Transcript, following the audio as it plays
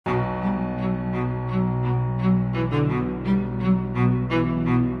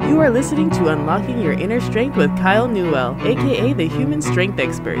are listening to Unlocking Your Inner Strength with Kyle Newell, aka the Human Strength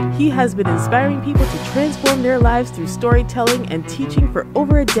Expert. He has been inspiring people to transform their lives through storytelling and teaching for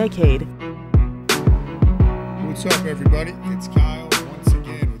over a decade. What's up, everybody? It's Kyle once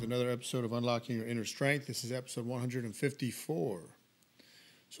again with another episode of Unlocking Your Inner Strength. This is episode 154.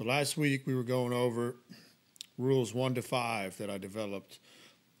 So last week we were going over rules 1 to 5 that I developed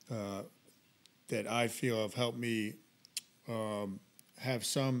that I feel have helped me have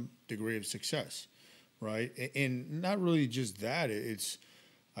some degree of success, right? And not really just that. It's,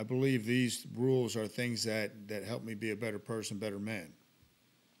 I believe these rules are things that help me be a better person, better man.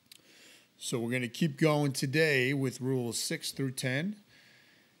 So we're going to keep going today with rules 6 through 10.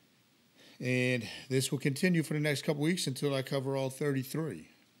 And this will continue for the next couple weeks until I cover all 33.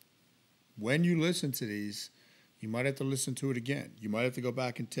 When you listen to these, you might have to listen to it again. You might have to go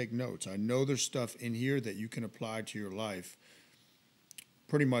back and take notes. I know there's stuff in here that you can apply to your life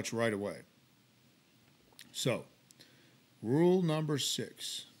pretty much right away. So, rule number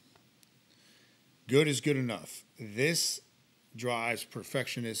 6. Good is good enough. This drives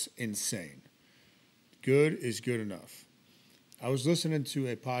perfectionists insane. Good is good enough. I was listening to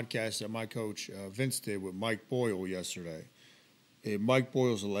a podcast that my coach Vince did with Mike Boyle yesterday. Mike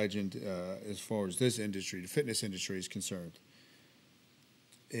Boyle's a legend as far as this industry, the fitness industry, is concerned.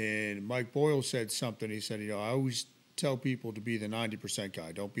 And Mike Boyle said something. He said, I always tell people to be the 90%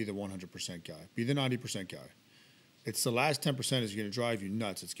 guy. Don't be the 100% guy. Be the 90% guy. It's the last 10% is going to drive you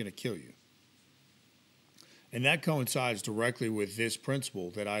nuts. It's going to kill you. And that coincides directly with this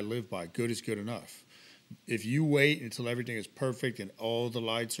principle that I live by. Good is good enough. If you wait until everything is perfect and all the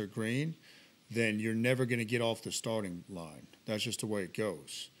lights are green, then you're never going to get off the starting line. That's just the way it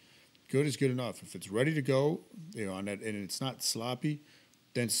goes. Good is good enough. If it's ready to go, and it's not sloppy,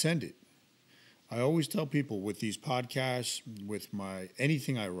 then send it. I always tell people with these podcasts, with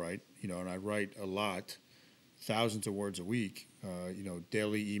anything I write, and I write a lot, thousands of words a week.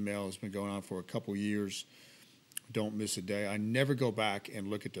 Daily email has been going on for a couple years. Don't miss a day. I never go back and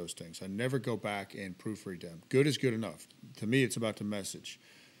look at those things. I never go back and proofread them. Good is good enough. To me, it's about the message.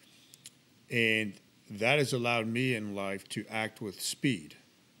 And that has allowed me in life to act with speed,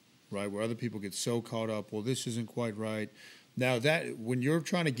 right? Where other people get so caught up, well, this isn't quite right. Now, that when you're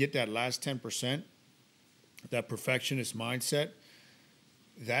trying to get that last 10%, that perfectionist mindset,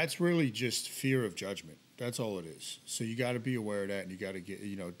 that's really just fear of judgment. That's all it is. So you got to be aware of that, and you got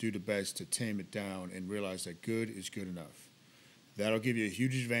to do the best to tame it down and realize that good is good enough. That'll give you a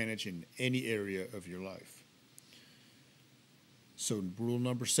huge advantage in any area of your life. So rule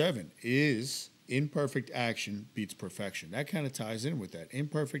number 7 is imperfect action beats perfection. That kind of ties in with that.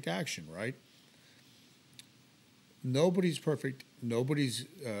 Imperfect action, right? Nobody's perfect.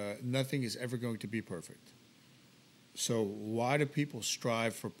 Nothing is ever going to be perfect. So why do people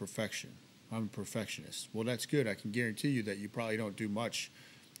strive for perfection? I'm a perfectionist. Well, that's good. I can guarantee you that you probably don't do much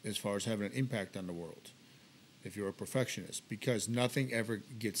as far as having an impact on the world if you're a perfectionist, because nothing ever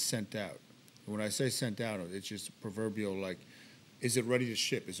gets sent out. And when I say sent out, it's just proverbial, like, is it ready to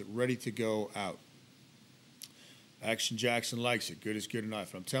ship? Is it ready to go out? Action Jackson likes it. Good is good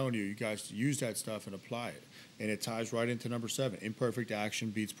enough. I'm telling you, you guys use that stuff and apply it. And it ties right into number 7. Imperfect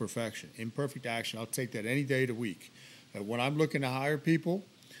action beats perfection. Imperfect action, I'll take that any day of the week. When I'm looking to hire people,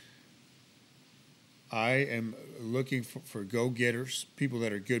 I am looking for go-getters, people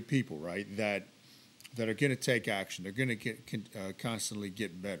that are good people, right, that are going to take action. They're going to constantly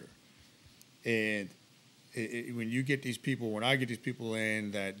get better. And when you get these people, when I get these people in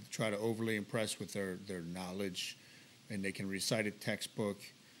that try to overly impress with their knowledge, and they can recite a textbook,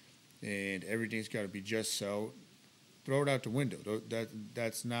 and everything's got to be just so, throw it out the window.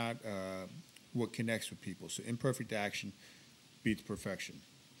 That's not what connects with people. So imperfect action beats perfection.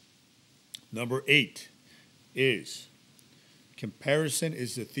 Number 8 is comparison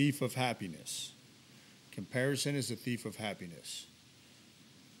is the thief of happiness. Comparison is the thief of happiness.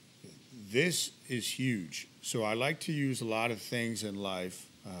 This is huge. So I like to use a lot of things in life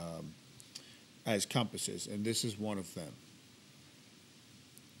as compasses, and this is one of them.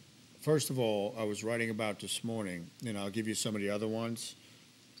 First of all, I was writing about this morning, and I'll give you some of the other ones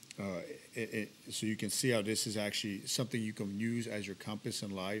so you can see how this is actually something you can use as your compass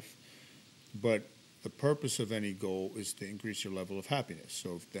in life. But the purpose of any goal is to increase your level of happiness.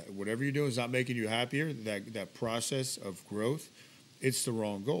 So if whatever you're doing is not making you happier, that process of growth, it's the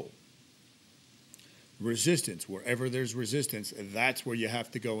wrong goal. Resistance, wherever there's resistance, that's where you have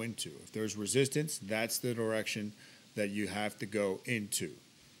to go into. If there's resistance, that's the direction that you have to go into.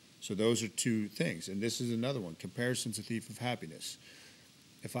 So those are two things. And this is another one. Comparison's a thief of happiness.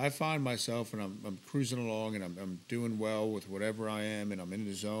 if I find myself and I'm cruising along and I'm doing well with whatever I am and I'm in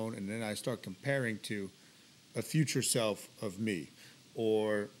the zone, and then I start comparing to a future self of me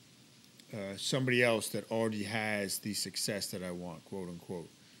or somebody else that already has the success that I want, quote unquote,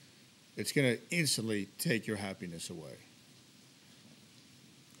 it's going to instantly take your happiness away.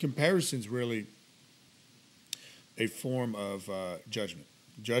 Comparison's really a form of judgment.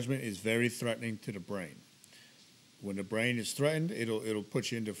 Judgment is very threatening to the brain. When the brain is threatened, it'll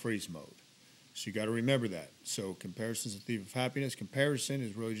put you into freeze mode. So you got to remember that. So comparison is a thief of happiness. Comparison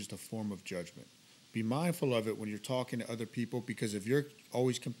is really just a form of judgment. Be mindful of it when you're talking to other people, because if you're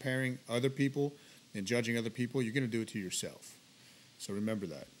always comparing other people and judging other people, you're going to do it to yourself. So remember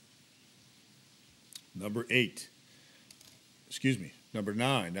that. Number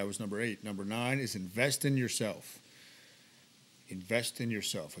 9. That was number 8. Number 9 is invest in yourself. Invest in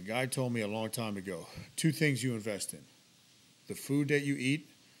yourself. A guy told me a long time ago, 2 things you invest in: the food that you eat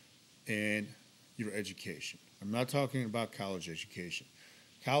and your education. I'm not talking about college education.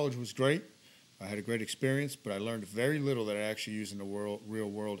 College was great. I had a great experience, but I learned very little that I actually use in the real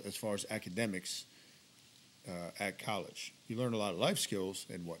world as far as academics at college. You learn a lot of life skills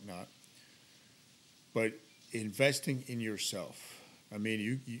and whatnot, but investing in yourself. I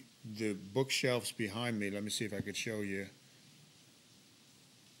mean, the bookshelves behind me, let me see if I could show you.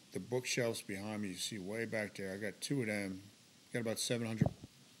 The bookshelves behind me, you see way back there, I got 2 of them. Got about 700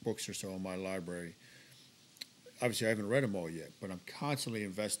 books or so in my library. Obviously, I haven't read them all yet, but I'm constantly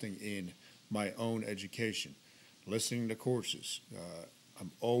investing in my own education, listening to courses.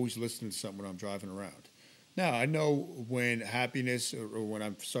 I'm always listening to something when I'm driving around. Now, I know when happiness or when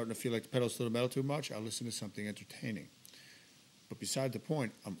I'm starting to feel like the pedal's to the metal too much, I'll listen to something entertaining. But beside the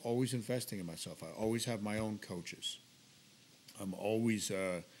point, I'm always investing in myself. I always have my own coaches. I'm always,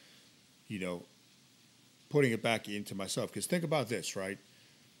 putting it back into myself. Because think about this, right?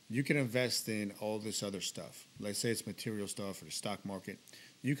 You can invest in all this other stuff. Let's say it's material stuff or the stock market.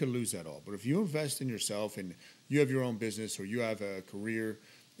 You can lose that all. But if you invest in yourself and you have your own business or you have a career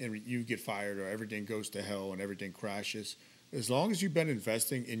and you get fired or everything goes to hell and everything crashes, as long as you've been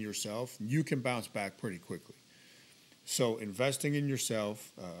investing in yourself, you can bounce back pretty quickly. So investing in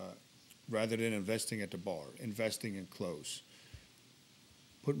yourself rather than investing at the bar, investing in clothes.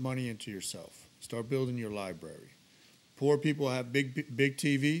 Put money into yourself. Start building your library. Poor people have big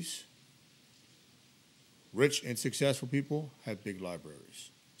TVs. Rich and successful people have big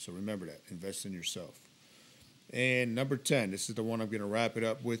libraries. So remember that. Invest in yourself. And number 10, this is the one I'm going to wrap it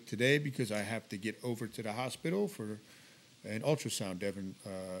up with today because I have to get over to the hospital for an ultrasound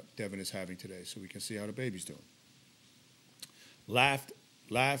Devin is having today so we can see how the baby's doing. Laugh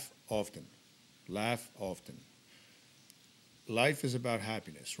often. Laugh often. Life is about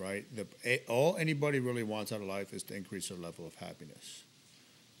happiness, right? All anybody really wants out of life is to increase their level of happiness.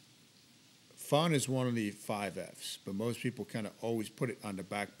 Fun is one of the 5 F's, but most people kind of always put it on the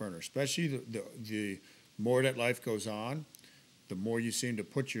back burner, especially the more that life goes on, the more you seem to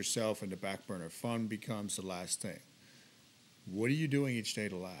put yourself in the back burner. Fun becomes the last thing. What are you doing each day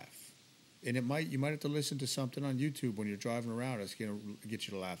to laugh? And you might have to listen to something on YouTube when you're driving around that's going to get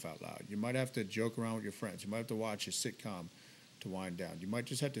you to laugh out loud. You might have to joke around with your friends. You might have to watch a sitcom to wind down. You might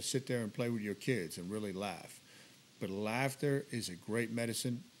just have to sit there and play with your kids and really laugh. But laughter is a great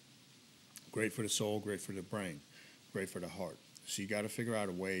medicine, great for the soul, great for the brain, great for the heart. So you got to figure out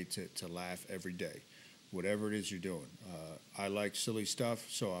a way to laugh every day, whatever it is you're doing. I like silly stuff,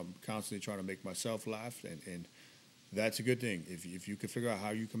 so I'm constantly trying to make myself laugh, and that's a good thing. If you can figure out how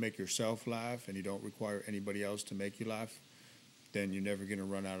you can make yourself laugh and you don't require anybody else to make you laugh, then you're never going to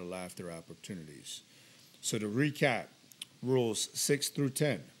run out of laughter opportunities. So to recap, rules 6 through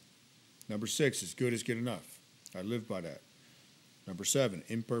 10. Number 6, as good as good enough. I live by that. Number 7,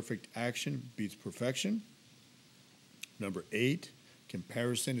 imperfect action beats perfection. Number 8,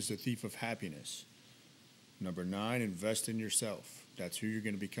 comparison is the thief of happiness. Number 9, invest in yourself. That's who you're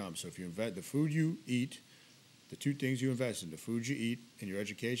going to become. So if you invest, the food you eat, the 2 things you invest in, the food you eat and your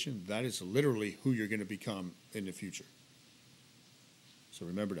education, that is literally who you're going to become in the future. So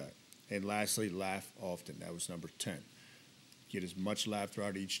remember that. And lastly, laugh often. That was number 10. Get as much laugh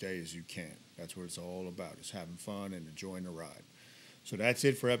throughout each day as you can. That's what it's all about, is having fun and enjoying the ride. So that's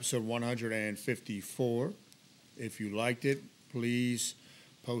it for episode 154. If you liked it, please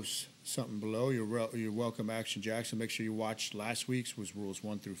post something below. You're welcome, Action Jackson. Make sure you watched last week's, was rules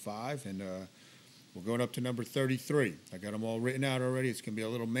 1 through 5. And we're going up to number 33. I got them all written out already. It's going to be a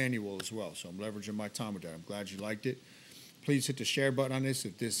little manual as well. So I'm leveraging my time with that. I'm glad you liked it. Please hit the share button on this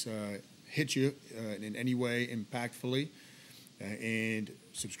if this hit you in any way impactfully. And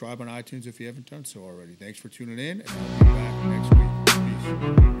subscribe on iTunes if you haven't done so already. Thanks for tuning in, and I'll be back next week. Peace.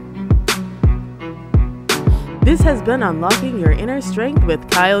 This has been Unlocking Your Inner Strength with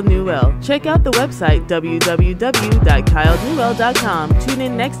Kyle Newell. Check out the website www.kylenewell.com. Tune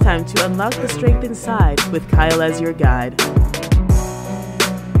in next time to unlock the strength inside with Kyle as your guide.